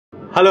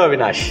Hello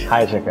Avinash.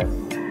 Hi Shekhar.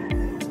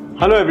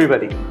 Hello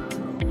everybody.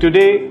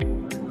 Today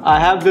I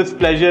have this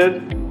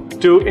pleasure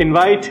to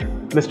invite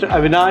Mr.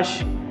 Avinash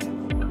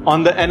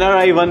on the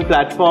Nri One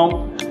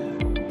platform,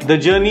 the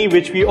journey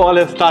which we all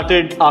have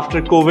started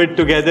after COVID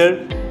together,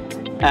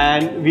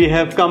 and we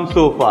have come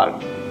so far.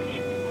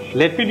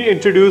 Let me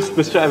introduce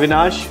Mr.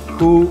 Avinash,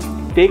 who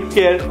takes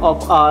care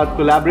of our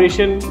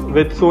collaboration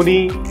with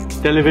Sony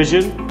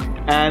Television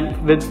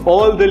and with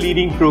all the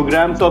leading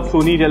programs of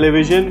Sony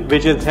Television,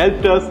 which has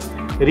helped us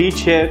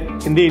reach here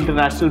in the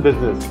international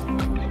business.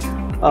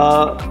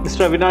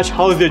 Mr. Avinash,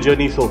 how is your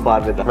journey so far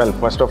with us? Well,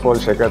 first of all,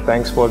 Shekhar,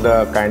 thanks for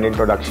the kind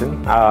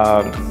introduction.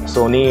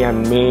 Sony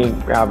and me,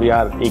 we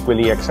are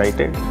equally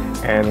excited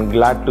and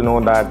glad to know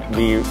that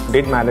we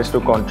did manage to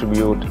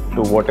contribute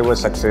to whatever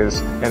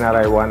success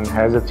Nri One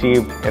has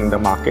achieved in the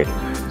market.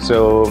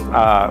 So,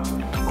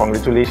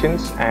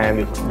 congratulations,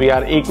 and we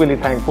are equally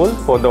thankful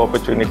for the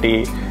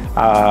opportunity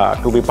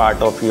to be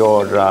part of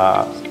your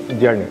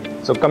journey.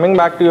 So coming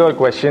back to your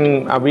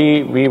question,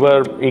 we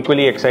were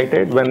equally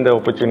excited when the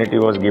opportunity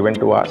was given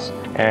to us,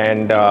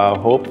 and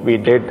hope we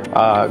did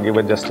give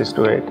a justice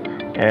to it.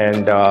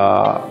 And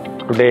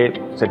today,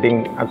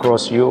 sitting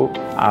across you,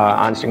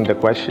 answering the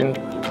question,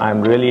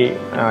 I'm really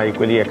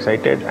equally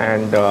excited,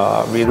 and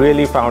we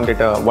really found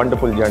it a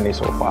wonderful journey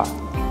so far.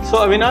 So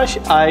Avinash,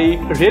 I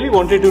really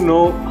wanted to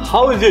know,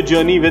 how is your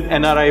journey with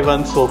Nri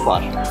One so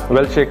far?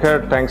 Well,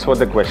 Shekhar, thanks for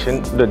the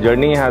question. The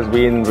journey has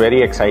been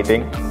very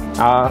exciting.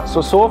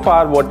 So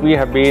far what we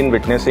have been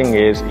witnessing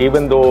is,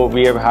 even though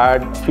we have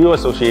had few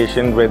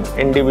associations with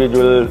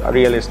individual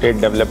real estate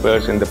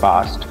developers in the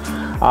past,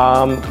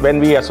 when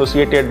we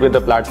associated with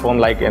a platform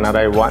like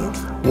Nri One,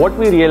 what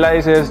we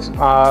realize is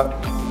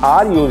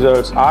our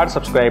users, our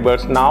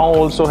subscribers now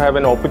also have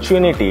an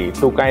opportunity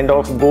to kind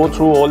of go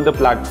through all the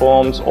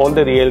platforms, all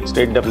the real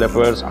estate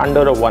developers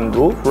under a one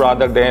roof,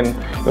 rather than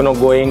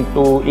going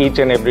to each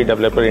and every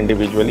developer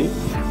individually.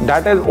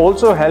 That has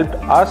also helped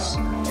us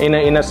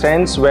in a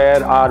sense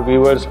where our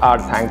viewers are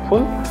thankful.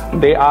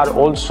 They are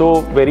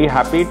also very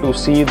happy to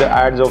see the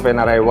ads of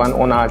Nri One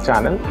on our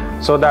channel,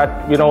 so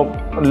that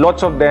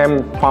lots of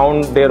them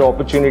found their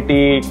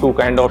opportunity to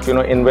kind of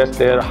invest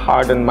their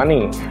hard-earned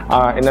money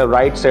in a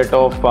right set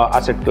of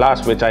asset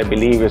class, which I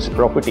believe is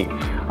property.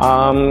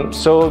 In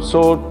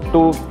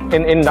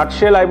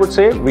nutshell, I would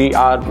say we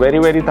are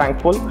very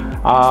thankful.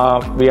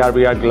 We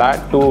are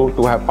glad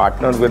to have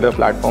partnered with a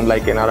platform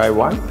like Nri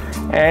One.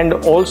 And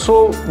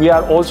also, we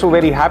are also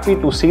very happy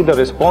to see the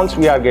response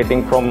we are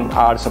getting from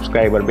our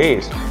subscriber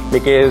base,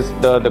 because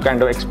the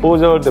kind of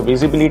exposure, the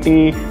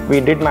visibility we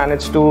did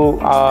manage to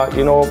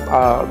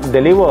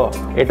deliver,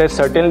 it has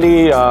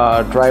certainly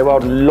drive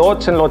out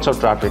lots and lots of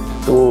traffic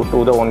to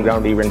the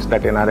on-ground events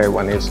that Nri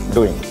One is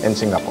doing in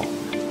Singapore.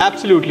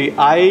 Absolutely,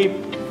 I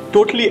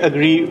totally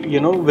agree,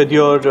 with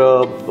your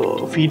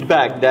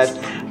feedback that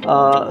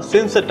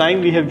since the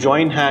time we have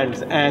joined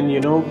hands, and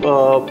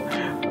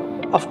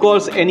of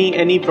course,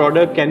 any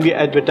product can be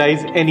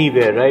advertised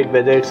anywhere, right?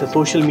 Whether it's a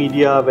social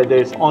media, whether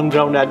it's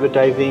on-ground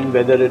advertising,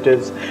 whether it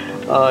is,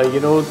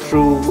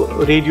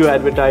 through radio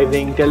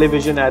advertising,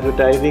 television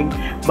advertising.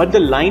 But the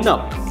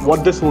lineup,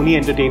 what the Sony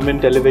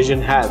Entertainment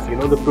Television has,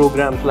 the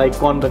programs like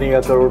Kaun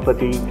Banega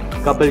Crorepati,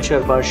 Kapil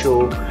Sharma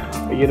Show,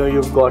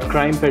 you've got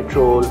Crime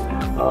Patrol,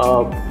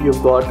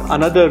 you've got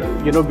another,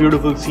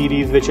 beautiful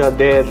series which are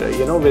there,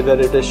 whether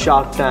it is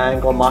Shark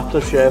Tank or Master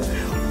Chef.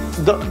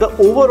 The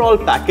overall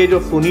package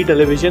of Sony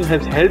Television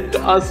has helped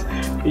us,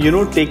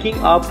 taking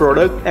our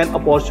product and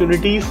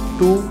opportunities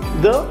to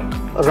the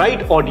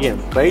right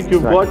audience, right?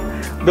 You've got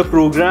the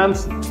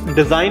programs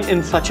designed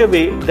in such a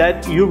way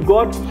that you've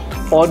got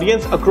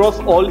audience across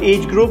all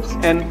age groups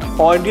and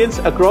audience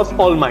across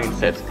all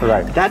mindsets.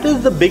 Right. That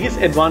is the biggest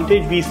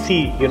advantage we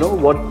see,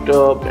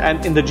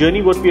 and in the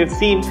journey what we have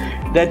seen,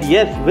 that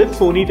yes, with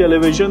Sony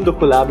Television, the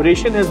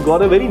collaboration has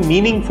got a very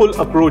meaningful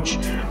approach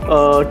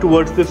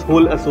towards this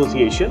whole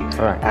association.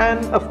 Right.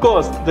 And of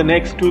course, the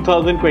next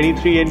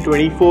 2023 and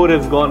 24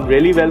 has gone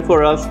really well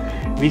for us.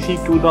 We see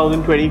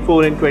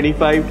 2024 and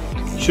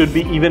 25 should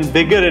be even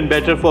bigger and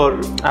better for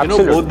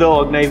both the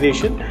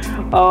organization.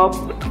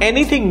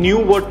 Anything new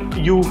what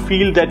you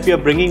feel that we are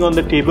bringing on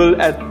the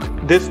table at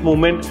this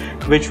moment,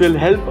 which will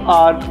help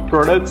our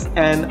products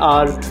and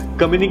our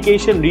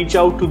communication reach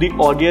out to the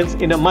audience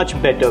in a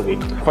much better way?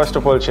 First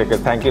of all, Shekhar,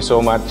 thank you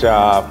so much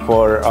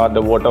for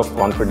the vote of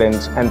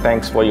confidence, and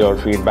thanks for your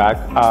feedback.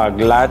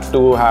 Glad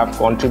to have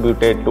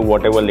contributed to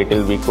whatever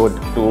little we could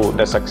to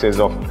the success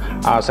of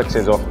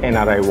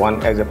Nri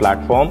One as a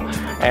platform,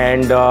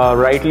 and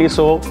rightly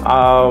so.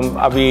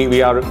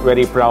 We are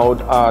very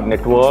proud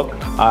network,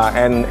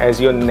 and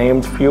as you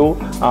named few,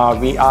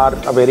 we are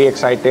very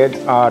excited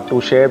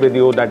to share with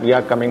you that we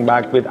are coming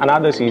back with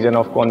another season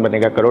of Kaun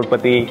Banega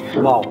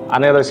Crorepati. Wow.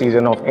 Another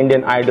season of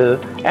Indian Idol,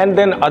 and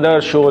then other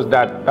shows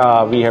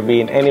that we have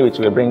been which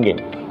we are bringing.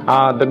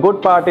 The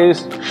good part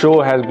is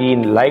show has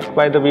been liked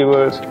by the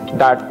viewers.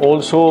 That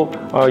also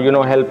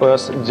help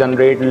us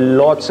generate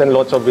lots and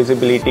lots of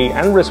visibility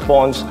and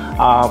response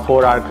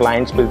for our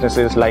clients'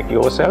 businesses like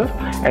yourself.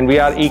 And we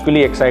are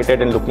equally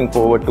excited and looking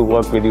forward to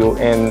work with you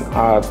in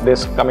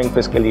this coming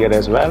fiscal year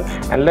as well.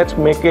 And let's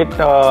make it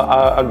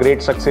a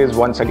great success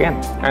once again.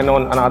 And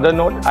on another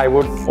note, I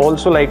would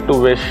also like to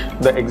wish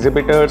the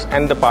exhibitors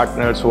and the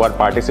partners who are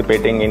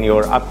participating in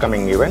your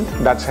upcoming event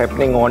that's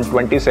happening on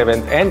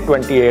 27th and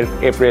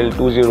 28th April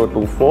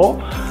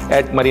 2024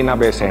 at Marina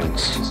Bay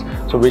Sands.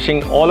 So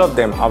wishing all of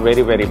them a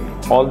very, very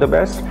all the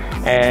best,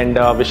 and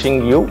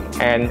wishing you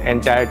and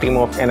entire team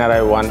of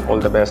NRI One all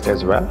the best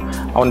as well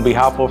on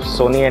behalf of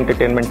Sony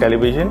Entertainment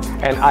Television.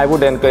 And I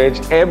would encourage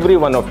every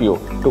one of you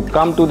to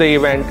come to the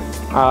event,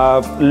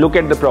 look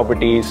at the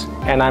properties,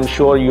 and I'm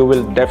sure you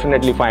will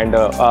definitely find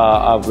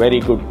a very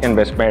good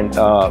investment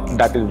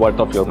that is worth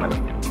of your money.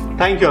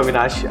 Thank you,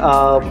 Avinash.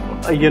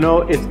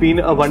 It's been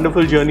a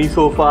wonderful journey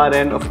so far,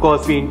 and of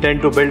course we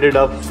intend to build it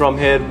up from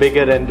here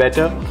bigger and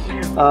better.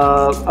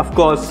 Of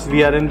course,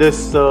 we are in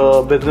this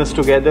business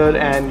together,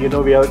 and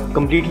we are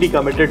completely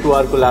committed to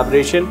our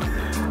collaboration.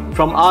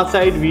 From our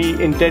side, we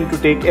intend to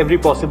take every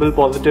possible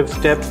positive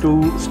step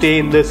to stay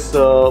in this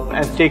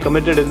and stay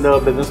committed in the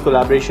business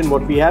collaboration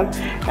what we have,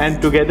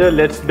 and together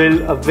let's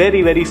build a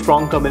very, very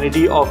strong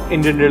community of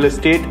Indian real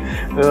estate,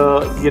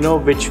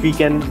 which we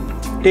can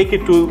take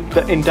it to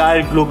the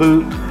entire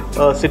global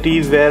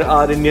cities where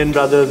our Indian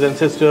brothers and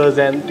sisters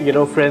and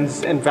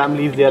friends and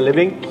families they are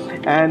living,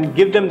 and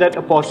give them that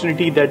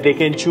opportunity that they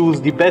can choose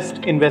the best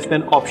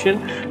investment option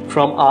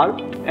from our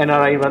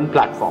NRI One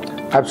platform.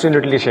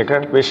 Absolutely,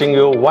 Shekhar. Wishing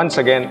you once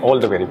again all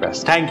the very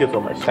best. Thank you so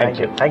much. Thank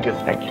you. Thank you.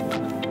 Thank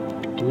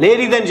you.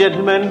 Ladies and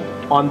gentlemen,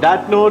 on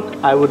that note,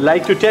 I would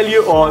like to tell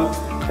you all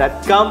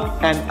that come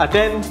and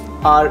attend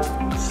our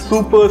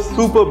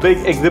super big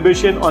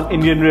exhibition on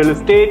Indian real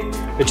estate,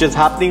 which is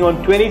happening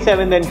on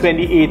 27th and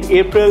 28th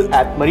April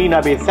at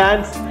Marina Bay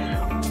Sands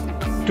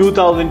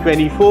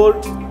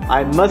 2024.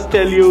 I must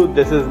tell you,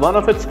 this is one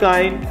of its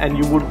kind, and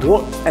you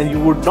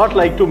would not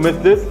like to miss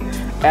this,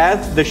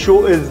 as the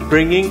show is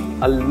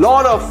bringing a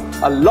lot of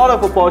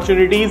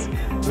opportunities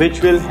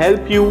which will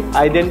help you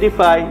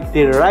identify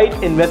the right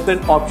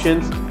investment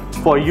options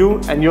for you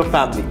and your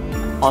family.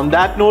 On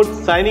that note,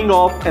 signing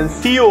off, and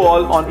see you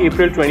all on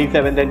April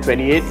 27th and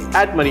 28th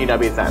at Marina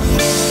Bay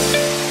Sands.